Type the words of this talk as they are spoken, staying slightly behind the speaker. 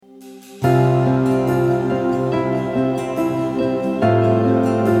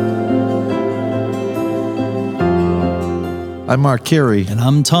I'm Mark Carey. And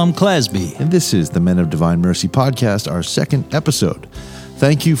I'm Tom Clasby. And this is the Men of Divine Mercy podcast, our second episode.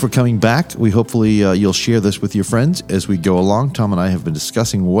 Thank you for coming back. Hopefully you'll share this with your friends as we go along. Tom and I have been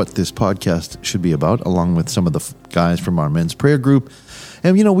discussing what this podcast should be about, along with some of the guys from our men's prayer group.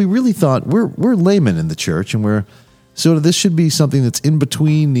 And, we really thought we're laymen in the church, and this should be something that's in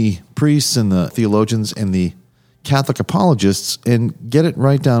between the priests and the theologians and the Catholic apologists, and get it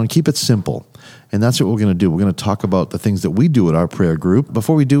right down, keep it simple. And that's what we're going to do. We're going to talk about the things that we do at our prayer group.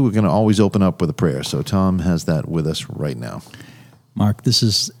 Before we do, we're going to always open up with a prayer. So Tom has that with us right now. Mark, this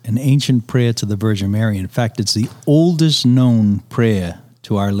is an ancient prayer to the Virgin Mary. In fact, it's the oldest known prayer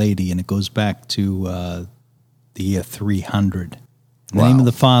to Our Lady, and it goes back to the year 300. In the name of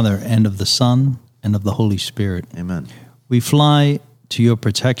the Father, and of the Son, and of the Holy Spirit. Amen. We fly to your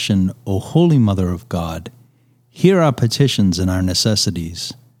protection, O Holy Mother of God. Hear our petitions and our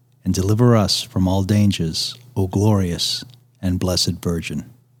necessities, and deliver us from all dangers, O glorious and blessed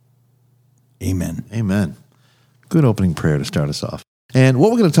Virgin. Amen. Amen. Good opening prayer to start us off. And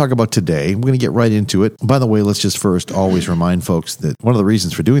what we're going to talk about today, we're going to get right into it. By the way, let's just first always remind folks that one of the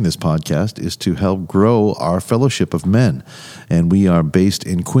reasons for doing this podcast is to help grow our fellowship of men. And we are based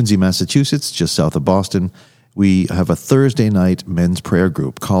in Quincy, Massachusetts, just south of Boston. We have a Thursday night men's prayer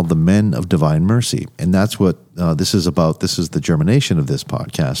group called the Men of Divine Mercy. And that's what this is about. This is the germination of this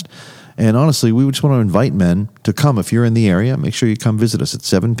podcast. And honestly, we just want to invite men to come. If you're in the area, make sure you come visit us at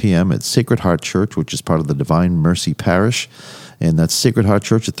 7 p.m. at Sacred Heart Church, which is part of the Divine Mercy Parish. And that's Sacred Heart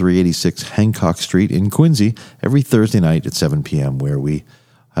Church at 386 Hancock Street in Quincy, every Thursday night at 7 p.m., where we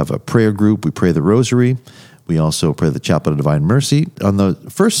have a prayer group. We pray the rosary. We also pray the Chaplet of Divine Mercy. On the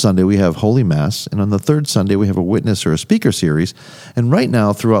first Sunday, we have Holy Mass. And on the third Sunday, we have a witness or a speaker series. And right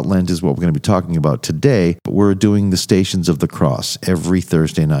now, throughout Lent is what we're going to be talking about today. We're doing the Stations of the Cross every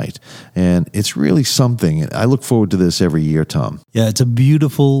Thursday night. And it's really something. I look forward to this every year, Tom. Yeah, it's a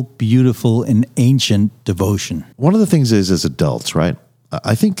beautiful, beautiful, and ancient devotion. One of the things is, as adults, right,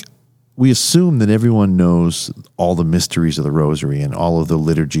 I think we assume that everyone knows all the mysteries of the Rosary and all of the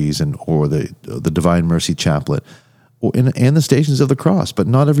liturgies or the Divine Mercy Chaplet and the Stations of the Cross, but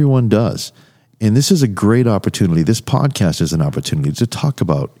not everyone does. And this is a great opportunity. This podcast is an opportunity to talk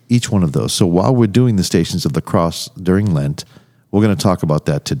about each one of those. So while we're doing the Stations of the Cross during Lent, we're going to talk about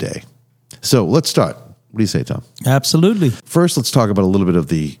that today. So let's start. What do you say, Tom? Absolutely. First, let's talk about a little bit of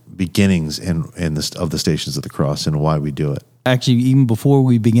the beginnings of the Stations of the Cross and why we do it. Actually, even before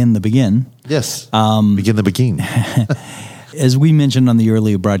we begin the begin. Yes, begin the begin. As we mentioned on the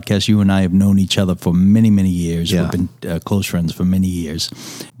earlier broadcast, you and I have known each other for many, many years. Yeah. We've been close friends for many years.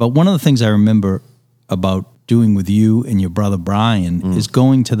 But one of the things I remember about doing with you and your brother Brian is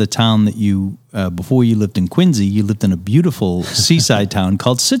going to the town that you, before you lived in Quincy, you lived in a beautiful seaside town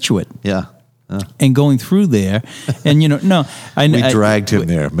called Scituate. Yeah. And going through there, and we dragged him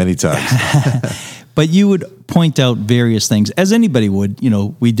there many times. But you would point out various things, as anybody would.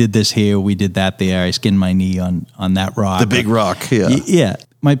 We did this here, we did that there. I skinned my knee on that rock. The big rock, yeah. Yeah.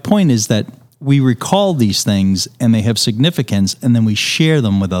 My point is that we recall these things, and they have significance, and then we share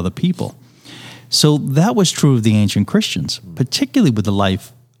them with other people. So that was true of the ancient Christians, particularly with the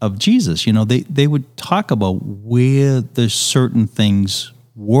life of Jesus. They would talk about where the certain things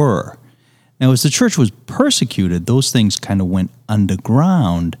were. Now, as the church was persecuted, those things kind of went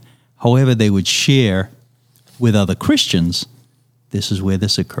underground. However, they would share with other Christians, this is where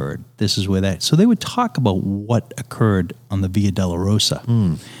this occurred, this is where that. So they would talk about what occurred on the Via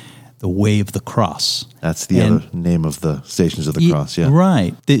Dolorosa, the Way of the Cross. That's the other name of the Stations of the Cross, yeah.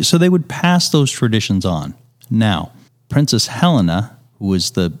 Right. So they would pass those traditions on. Now, Princess Helena, who was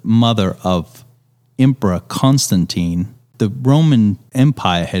the mother of Emperor Constantine, the Roman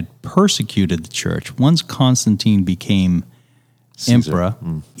Empire had persecuted the church. Once Constantine became Caesar.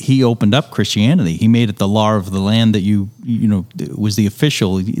 emperor, he opened up Christianity. He made it the law of the land that was the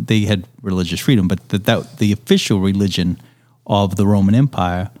official. They had religious freedom, but that the official religion of the Roman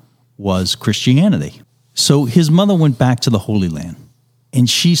Empire was Christianity. So his mother went back to the Holy Land, and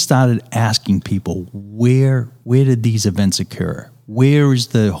she started asking people, where did these events occur? Where is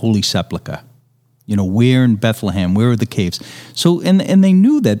the Holy Sepulchre? Where in Bethlehem? Where are the caves? So, and they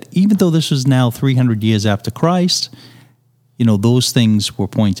knew that even though this was now 300 years after Christ, those things were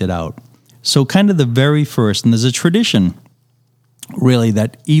pointed out. So kind of the very first, and there's a tradition really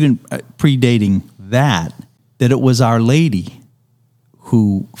that even predating that it was Our Lady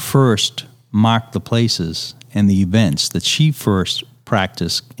who first marked the places and the events, that she first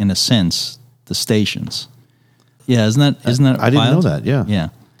practiced, in a sense, the stations. Yeah, isn't that I didn't wild? know that, yeah. Yeah.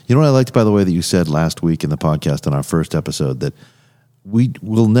 You know what I liked, by the way, that you said last week in the podcast on our first episode, that we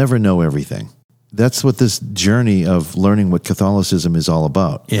will never know everything. that's what this journey of learning what Catholicism is all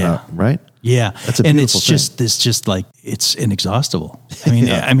about. Yeah. Right? Yeah. That's a and beautiful it's just like, it's inexhaustible.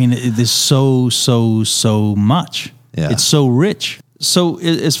 I mean, there's so much. Yeah. It's so rich. So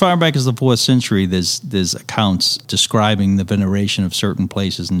as far back as the 4th century, there's accounts describing the veneration of certain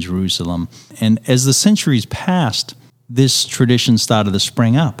places in Jerusalem. And as the centuries passed, this tradition started to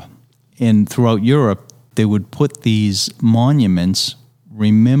spring up. And throughout Europe, they would put these monuments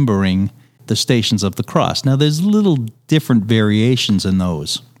remembering the Stations of the Cross. Now, there's little different variations in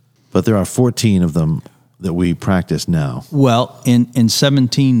those. But there are 14 of them that we practice now. Well, in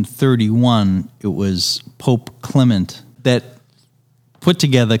 1731, it was Pope Clement that put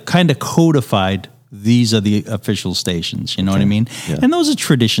together, kind of codified, these are the official stations, you know what I mean? Yeah. And those are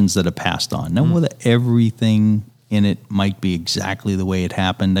traditions that are passed on. Now, whether everything in it might be exactly the way it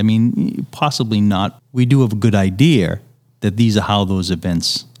happened, I mean, possibly not. We do have a good idea that these are how those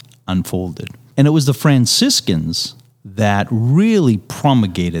events unfolded. And it was the Franciscans that really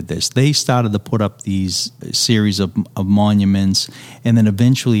promulgated this. They started to put up these series of monuments, and then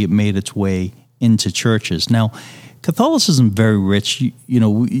eventually it made its way into churches. Now, Catholicism very rich. You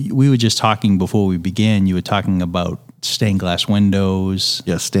know, we were just talking before we began. You were talking about stained glass windows.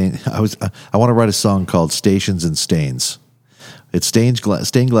 Yeah, I want to write a song called Stations and Stains. It's stained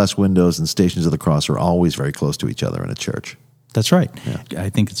glass windows and Stations of the Cross are always very close to each other in a church. That's right. Yeah. I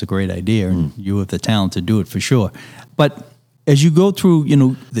think it's a great idea, and you have the talent to do it for sure. But as you go through,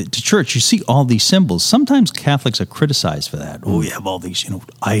 the church, you see all these symbols. Sometimes Catholics are criticized for that. Oh, you have all these,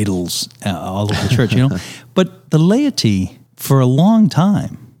 idols all over the church, But the laity, for a long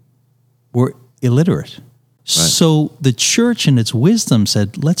time, were illiterate. Right. So the church in its wisdom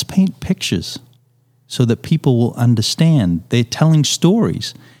said, let's paint pictures so that people will understand. They're telling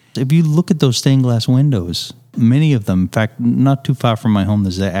stories. If you look at those stained glass windows, many of them, in fact, not too far from my home,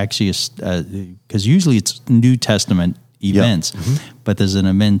 there's actually because usually it's New Testament events, but there's an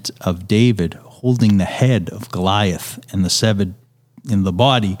event of David holding the head of Goliath and the severed in the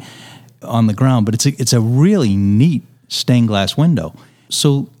body on the ground. But it's a really neat stained glass window.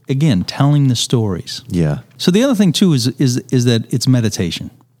 So again, telling the stories. Yeah. So the other thing too is that it's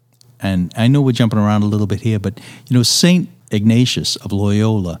meditation, and I know we're jumping around a little bit here, but Saint Ignatius of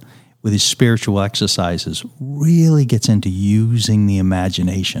Loyola, with his spiritual exercises, really gets into using the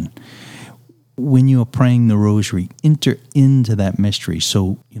imagination. When you are praying the rosary, enter into that mystery.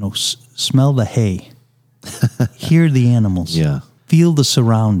 So, smell the hay, hear the animals, feel the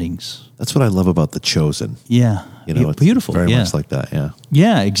surroundings. That's what I love about The Chosen. Yeah. It's beautiful. Very much like that, yeah.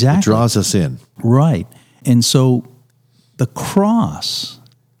 Yeah, exactly. It draws us in. Right. And so the cross,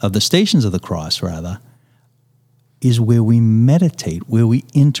 of the Stations of the Cross, rather, is where we meditate, where we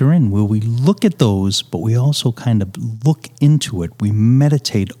enter in, where we look at those, but we also kind of look into it. We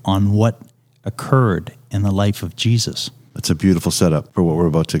meditate on what occurred in the life of Jesus. It's a beautiful setup for what we're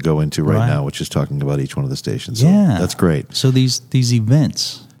about to go into right now, which is talking about each one of the stations. So yeah. That's great. So these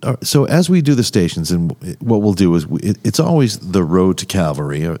events. So as we do the stations, and what we'll do is it's always the road to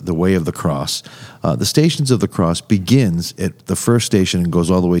Calvary, or the way of the cross. The Stations of the Cross begins at the first station and goes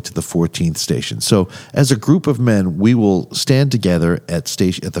all the way to the 14th station. So as a group of men, we will stand together at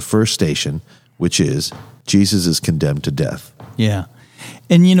the first station, which is Jesus is condemned to death. Yeah.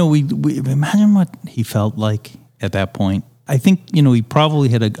 And, we imagine what he felt like at that point. I think, he probably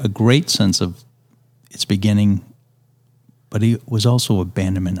had a great sense of its beginning, but he was also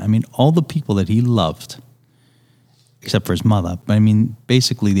abandonment. I mean, all the people that he loved, except for his mother, but I mean,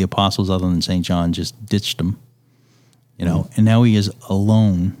 basically the apostles, other than St. John, just ditched him, and now he is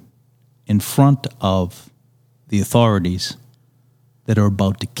alone in front of the authorities that are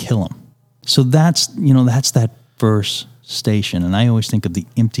about to kill him. So that's that first station. And I always think of the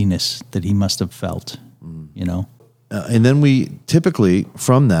emptiness that he must have felt, And then we typically,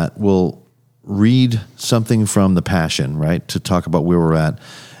 from that, will read something from the Passion, right, to talk about where we're at.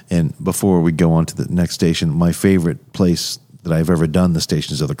 And before we go on to the next station, my favorite place that I've ever done the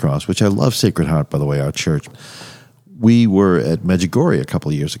Stations of the Cross, which I love Sacred Heart, by the way, our church. We were at Medjugorje a couple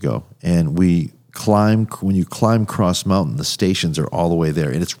of years ago, and when you climb Cross Mountain, the stations are all the way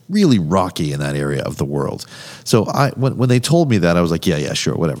there, and it's really rocky in that area of the world. So when they told me that, I was like, yeah,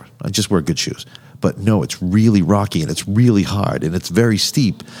 sure, whatever. I just wear good shoes. But no, it's really rocky, and it's really hard, and it's very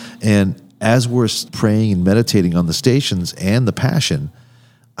steep. And as we're praying and meditating on the stations and the Passion,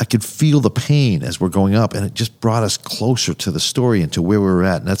 I could feel the pain as we're going up, and it just brought us closer to the story and to where we were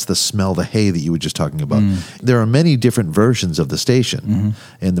at. And that's the smell, the hay that you were just talking about. There are many different versions of the station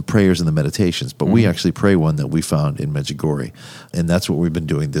and the prayers and the meditations, but we actually pray one that we found in Medjugorje. And that's what we've been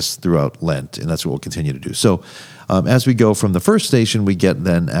doing this throughout Lent, and that's what we'll continue to do. So as we go from the first station, we get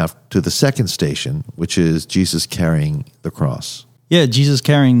then to the second station, which is Jesus carrying the cross. Yeah, Jesus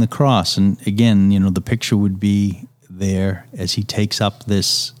carrying the cross. And again, the picture would be there as he takes up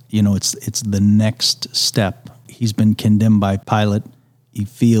this, it's the next step. He's been condemned by Pilate. He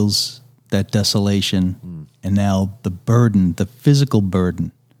feels that desolation. And now the burden, the physical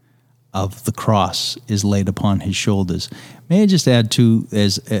burden of the cross is laid upon his shoulders. May I just add too,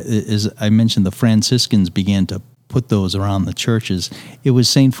 as I mentioned, the Franciscans began to put those around the churches. It was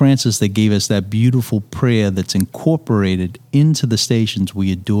St. Francis that gave us that beautiful prayer that's incorporated into the stations.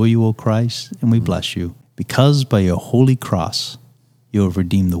 We adore you, O Christ, and we bless you, because by your holy cross you have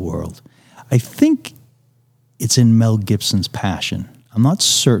redeemed the world. I think it's in Mel Gibson's Passion. I'm not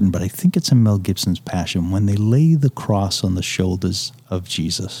certain, but I think it's in Mel Gibson's Passion. When they lay the cross on the shoulders of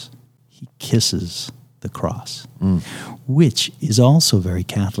Jesus, he kisses the cross, which is also very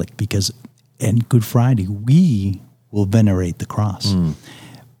Catholic, because and Good Friday, we will venerate the cross.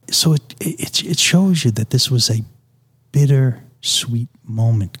 So it shows you that this was a bitter, sweet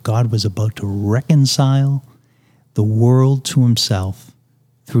moment. God was about to reconcile the world to himself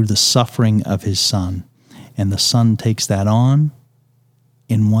through the suffering of his Son. And the Son takes that on,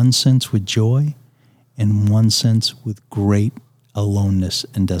 in one sense with joy, in one sense with great aloneness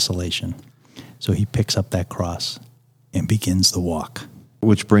and desolation. So he picks up that cross and begins the walk.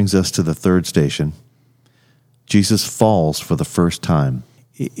 Which brings us to the third station. Jesus falls for the first time.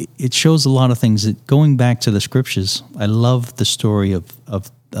 It shows a lot of things. Going back to the scriptures, I love the story of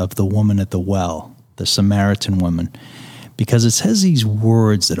the woman at the well, the Samaritan woman, because it says these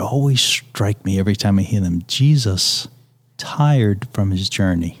words that always strike me every time I hear them. Jesus, tired from his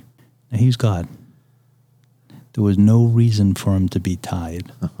journey. Now, he's God. There was no reason for him to be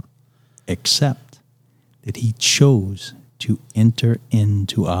tired, except that he chose to enter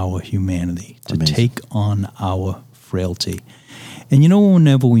into our humanity, to take on our frailty. And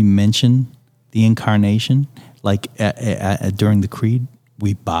whenever we mention the incarnation, like during the creed,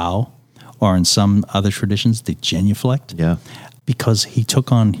 we bow, or in some other traditions, they genuflect. Yeah. Because he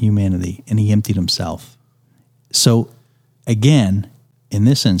took on humanity and he emptied himself. So, again, in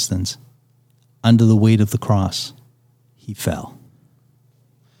this instance, under the weight of the cross, he fell.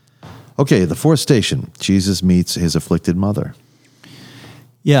 Okay, the fourth station, Jesus meets his afflicted mother.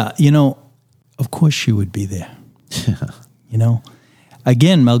 Yeah, of course she would be there.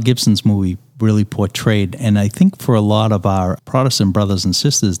 Again, Mel Gibson's movie really portrayed, and I think for a lot of our Protestant brothers and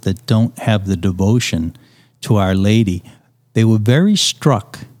sisters that don't have the devotion to Our Lady, they were very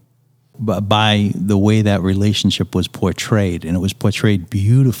struck by the way that relationship was portrayed, and it was portrayed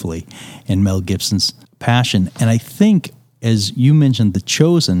beautifully in Mel Gibson's Passion. And I think, as you mentioned, The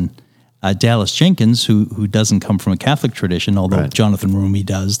Chosen, Dallas Jenkins, who doesn't come from a Catholic tradition, although Jonathan Rumi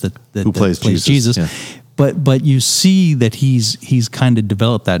does, who plays Jesus. Yeah. But you see that he's kind of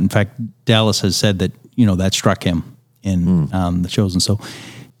developed that. In fact, Dallas has said that that struck him in The Chosen. So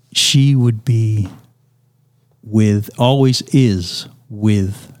she would be always is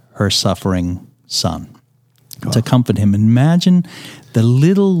with her suffering son to comfort him. Imagine the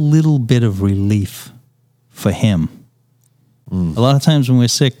little bit of relief for him. A lot of times when we're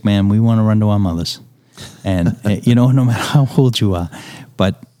sick, man, we want to run to our mothers. And, no matter how old you are.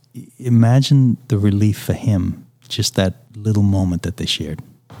 But imagine the relief for him, just that little moment that they shared.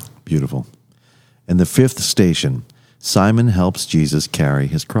 Beautiful. And the fifth station, Simon helps Jesus carry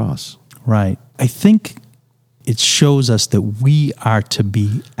his cross. Right. I think it shows us that we are to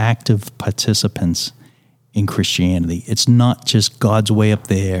be active participants in Christianity. It's not just God's way up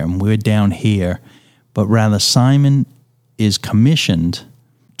there and we're down here, but rather Simon is commissioned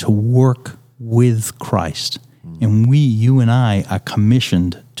to work with Christ. And you and I, are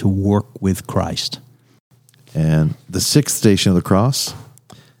commissioned to work with Christ. And the sixth station of the cross,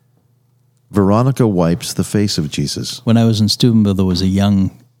 Veronica wipes the face of Jesus. When I was in Steubenville, there was a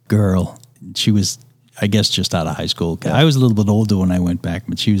young girl. She was, I guess, just out of high school. Yeah. I was a little bit older when I went back,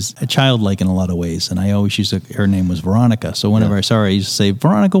 but she was a childlike in a lot of ways. And I always used to, her name was Veronica. So whenever I saw her, I used to say,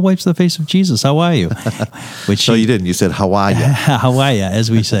 Veronica wipes the face of Jesus. How are you? Which you didn't. You said, how are you? How are you,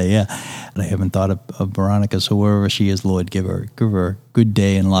 as we say, yeah. I haven't thought of Veronica, so wherever she is, Lord, give her a good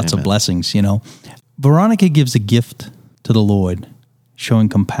day and lots of blessings, Veronica gives a gift to the Lord, showing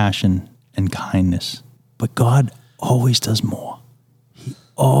compassion and kindness. But God always does more. He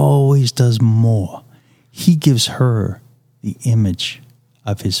always does more. He gives her the image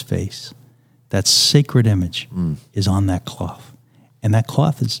of his face. That sacred image is on that cloth. And that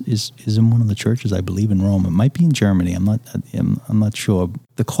cloth is in one of the churches, I believe, in Rome. It might be in Germany. I'm not sure.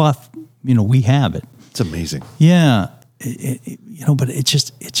 The cloth, we have it. It's amazing. Yeah, but it's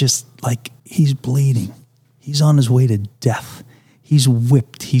just like he's bleeding. He's on his way to death. He's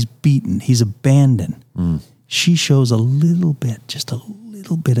whipped. He's beaten. He's abandoned. She shows just a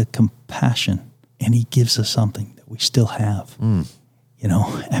little bit of compassion, and he gives us something that we still have.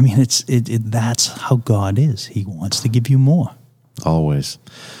 That's how God is. He wants to give you more. Always.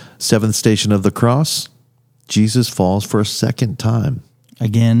 Seventh station of the cross, Jesus falls for a second time.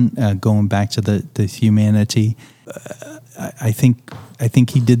 Again, going back to the humanity, I think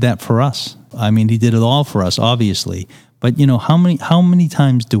he did that for us. I mean, he did it all for us, obviously. But how many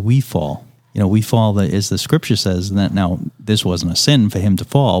times do we fall? We fall, as the scripture says. That now this wasn't a sin for him to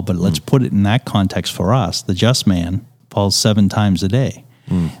fall, but let's put it in that context for us. The just man falls 7 times a day.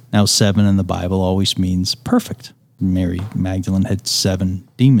 Now, 7 in the Bible always means perfect. Mary Magdalene had 7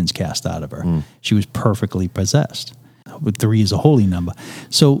 demons cast out of her. She was perfectly possessed. But 3 is a holy number.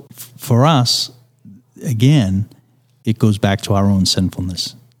 So for us, again, it goes back to our own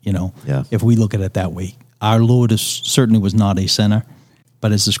sinfulness. If we look at it that way, our Lord certainly was not a sinner.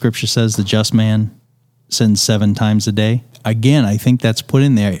 But as the scripture says, the just man sins 7 times a day. Again, I think that's put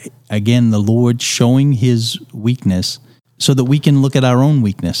in there. Again, the Lord showing his weakness so that we can look at our own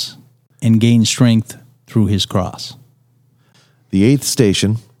weakness and gain strength through his cross. The 8th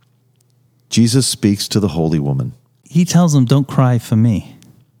station, Jesus speaks to the holy woman. He tells them, don't cry for me.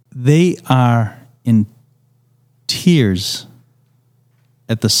 They are in tears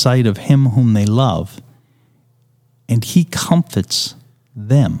at the sight of him whom they love, and he comforts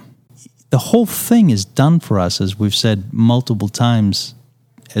them. The whole thing is done for us, as we've said multiple times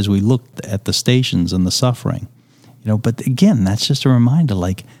as we looked at the stations and the suffering. But again, that's just a reminder,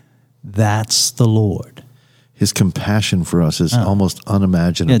 that's the Lord. His compassion for us is almost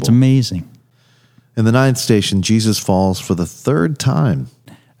unimaginable. Yeah, it's amazing. In the 9th station, Jesus falls for the 3rd time.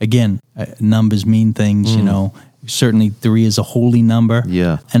 Again, numbers mean things, Certainly 3 is a holy number.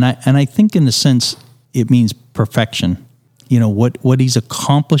 Yeah. And I think in a sense it means perfection. What he's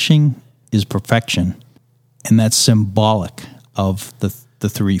accomplishing is perfection. And that's symbolic of the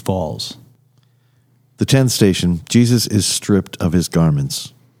 3 falls. The 10th station, Jesus is stripped of his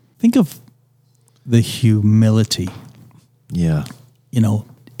garments. Think of the humility. Yeah.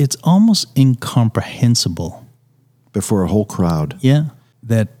 It's almost incomprehensible. Before a whole crowd. Yeah.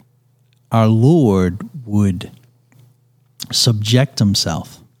 That our Lord would subject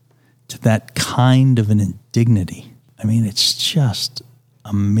himself to that kind of an indignity. I mean, it's just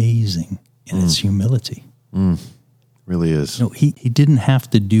amazing in its humility. Really is. He didn't have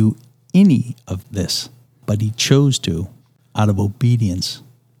to do any of this, but he chose to out of obedience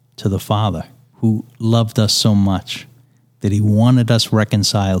to the Father, who loved us so much that he wanted us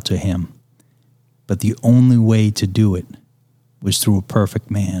reconciled to him. But the only way to do it was through a perfect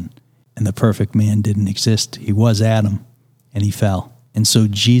man. And the perfect man didn't exist. He was Adam, and he fell. And so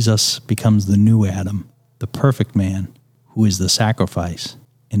Jesus becomes the new Adam, the perfect man, who is the sacrifice,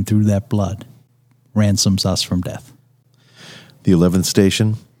 and through that blood, ransoms us from death. The 11th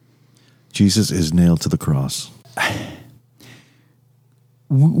station, Jesus is nailed to the cross.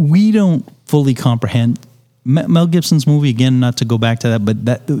 We don't fully comprehend Mel Gibson's movie, again, not to go back to that, but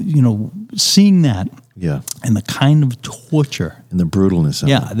that, seeing that, yeah, and the kind of torture, and the brutalness of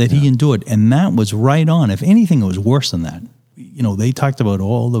it. that he endured, and that was right on. If anything, it was worse than that. They talked about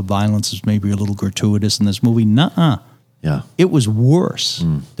all the violence is maybe a little gratuitous in this movie. Nuh-uh. Yeah. It was worse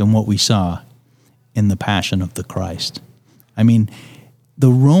than what we saw in the Passion of the Christ. I mean, the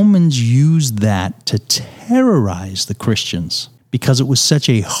Romans used that to terrorize the Christians because it was such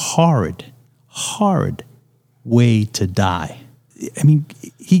a horrid way to die. I mean,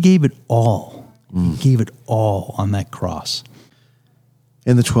 he gave it all. He gave it all on that cross.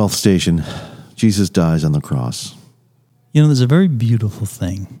 In the 12th station, Jesus dies on the cross. There's a very beautiful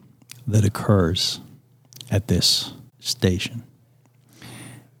thing that occurs at this station.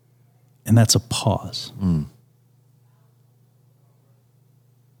 And that's a pause.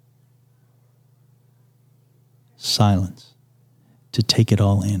 Silence to take it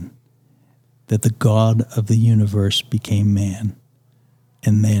all in. That the God of the universe became man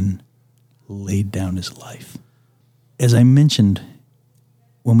and then laid down his life. As I mentioned,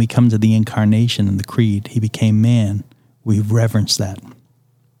 when we come to the incarnation and the creed, he became man, we reverence that.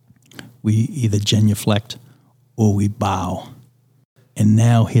 We either genuflect or we bow. And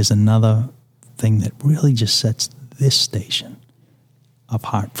now here's another thing that really just sets this station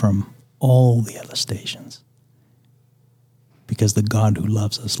apart from all the other stations. because the God who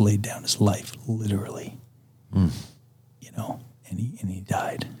loves us laid down his life, literally, you know, and he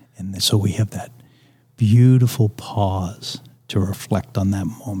died. And so we have that beautiful pause to reflect on that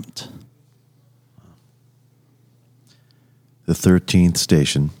moment. The 13th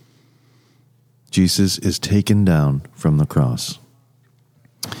station, Jesus is taken down from the cross.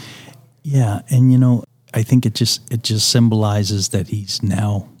 Yeah, and you know, I think it just symbolizes that he's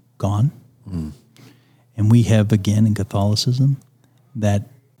now gone. And we have, again, in Catholicism, that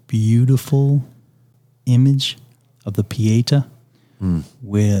beautiful image of the Pieta,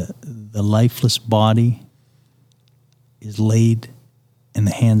 where the lifeless body is laid in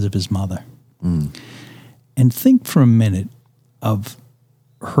the hands of his mother. And think for a minute of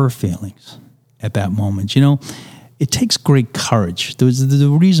her feelings at that moment. You know, it takes great courage. There was the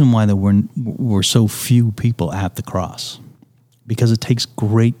reason why there were so few people at the cross, because it takes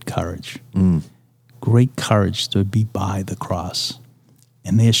great courage. Great courage to be by the cross.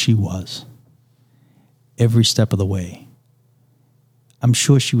 And there she was, every step of the way. I'm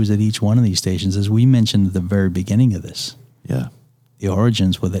sure she was at each one of these stations, as we mentioned at the very beginning of this. Yeah. The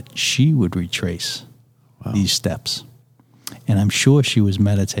origins were that she would retrace these steps. And I'm sure she was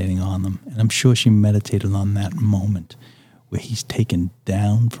meditating on them. And I'm sure she meditated on that moment where he's taken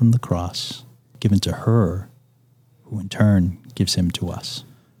down from the cross, given to her, who in turn gives him to us.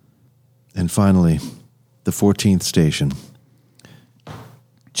 And finally, the 14th station,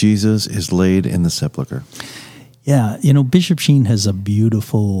 Jesus is laid in the sepulcher. Yeah, you know, Bishop Sheen has a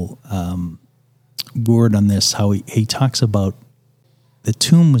beautiful word on this, how he talks about the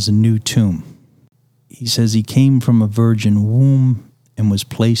tomb was a new tomb. He says he came from a virgin womb and was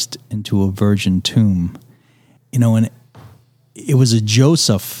placed into a virgin tomb. You know, and it was a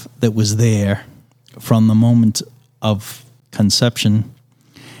Joseph that was there from the moment of conception,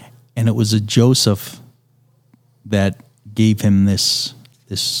 and it was a Joseph that gave him this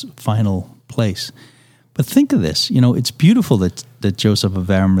final place. But think of this, you know, it's beautiful that Joseph of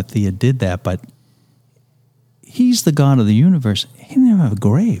Arimathea did that, but he's the God of the universe. He didn't have a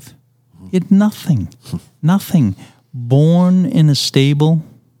grave. He had nothing. Born in a stable,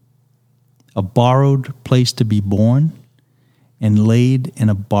 a borrowed place to be born, and laid in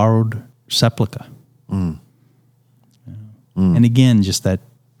a borrowed sepulcher. And again, just that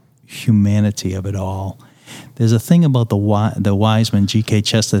humanity of it all. There's a thing about the wise men. G.K.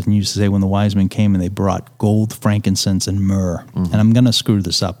 Chesterton used to say when the wise men came and they brought gold, frankincense, and myrrh. And I'm going to screw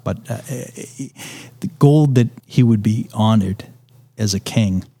this up, but the gold that he would be honored as a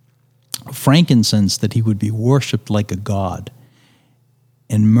king, frankincense that he would be worshipped like a god,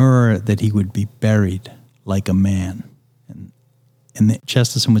 and myrrh that he would be buried like a man. And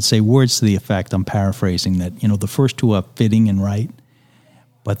Chesterton would say words to the effect, I'm paraphrasing, that, you know, the first two are fitting and right,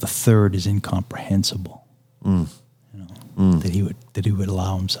 but the third is incomprehensible. You know, that he would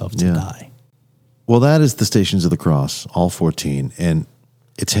allow himself to die. Well, that is the Stations of the Cross, all 14, and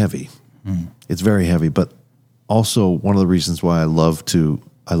it's heavy. It's very heavy, but also one of the reasons why I love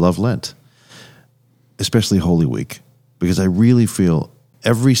Lent, especially Holy Week, because I really feel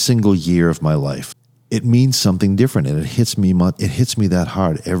every single year of my life, it means something different, and it hits me that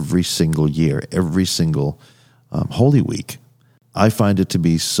hard every single year, every single Holy Week. I find it to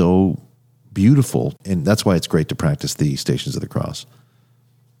be so beautiful, and that's why it's great to practice the Stations of the Cross.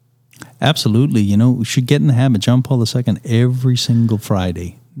 Absolutely. You know, we should get in the habit, John Paul II, every single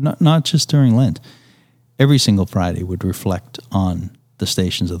Friday, not just during Lent, every single Friday would reflect on the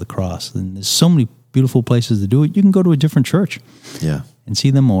Stations of the Cross. And there's so many beautiful places to do it. You can go to a different church and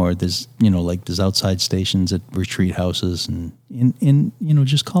see them, or there's, you know, like there's outside stations at retreat houses, and you know,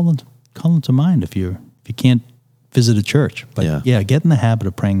 just call them to mind if you can't visit a church. But get in the habit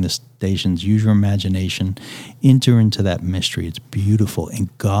of praying the stations, use your imagination, enter into that mystery. It's beautiful,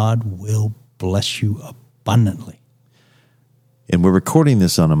 and God will bless you abundantly. And we're recording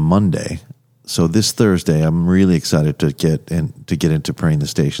this on a Monday, so this Thursday I'm really excited to get into praying the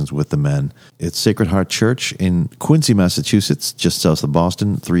stations with the men. It's Sacred Heart Church in Quincy, Massachusetts, just south of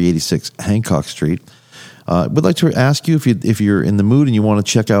Boston, 386 Hancock Street. We'd like to ask you if you're in the mood and you want to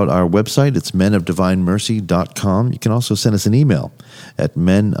check out our website. It's menofdivinemercy.com. You can also send us an email at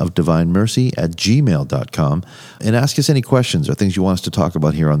menofdivinemercy@gmail.com and ask us any questions or things you want us to talk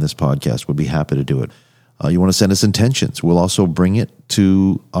about here on this podcast. We'd be happy to do it. You want to send us intentions. We'll also bring it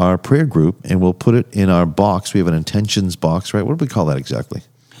to our prayer group, and we'll put it in our box. We have an intentions box, right? What do we call that exactly?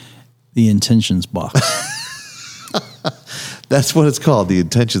 The intentions box. That's what it's called, the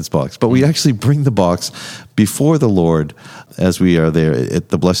intentions box. But we actually bring the box before the Lord as we are there at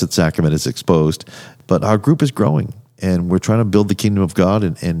the Blessed Sacrament is exposed. But our group is growing, and we're trying to build the kingdom of God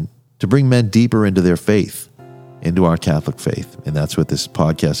and to bring men deeper into their faith. into our Catholic faith. And that's what this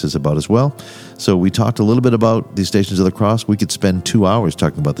podcast is about as well. So we talked a little bit about the Stations of the Cross. We could spend 2 hours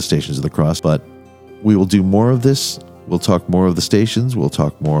talking about the Stations of the Cross, but we will do more of this. We'll talk more of the stations. We'll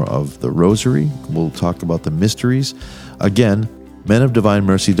talk more of the Rosary. We'll talk about the mysteries. Again,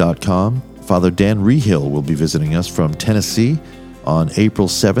 menofdivinemercy.com. Father Dan Rehill will be visiting us from Tennessee on April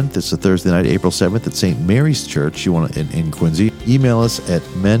 7th. It's a Thursday night, April 7th at St. Mary's Church in Quincy. Email us at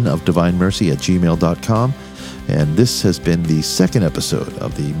menofdivinemercy@gmail.com. And this has been the second episode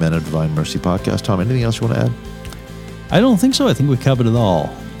of the Men of Divine Mercy podcast. Tom, anything else you want to add? I don't think so. I think we covered it all.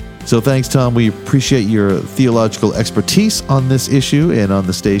 So thanks, Tom. We appreciate your theological expertise on this issue and on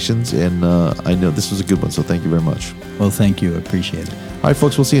the stations. And I know this was a good one, so thank you very much. Well, thank you. I appreciate it. All right,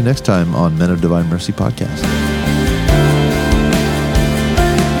 folks, we'll see you next time on Men of Divine Mercy podcast.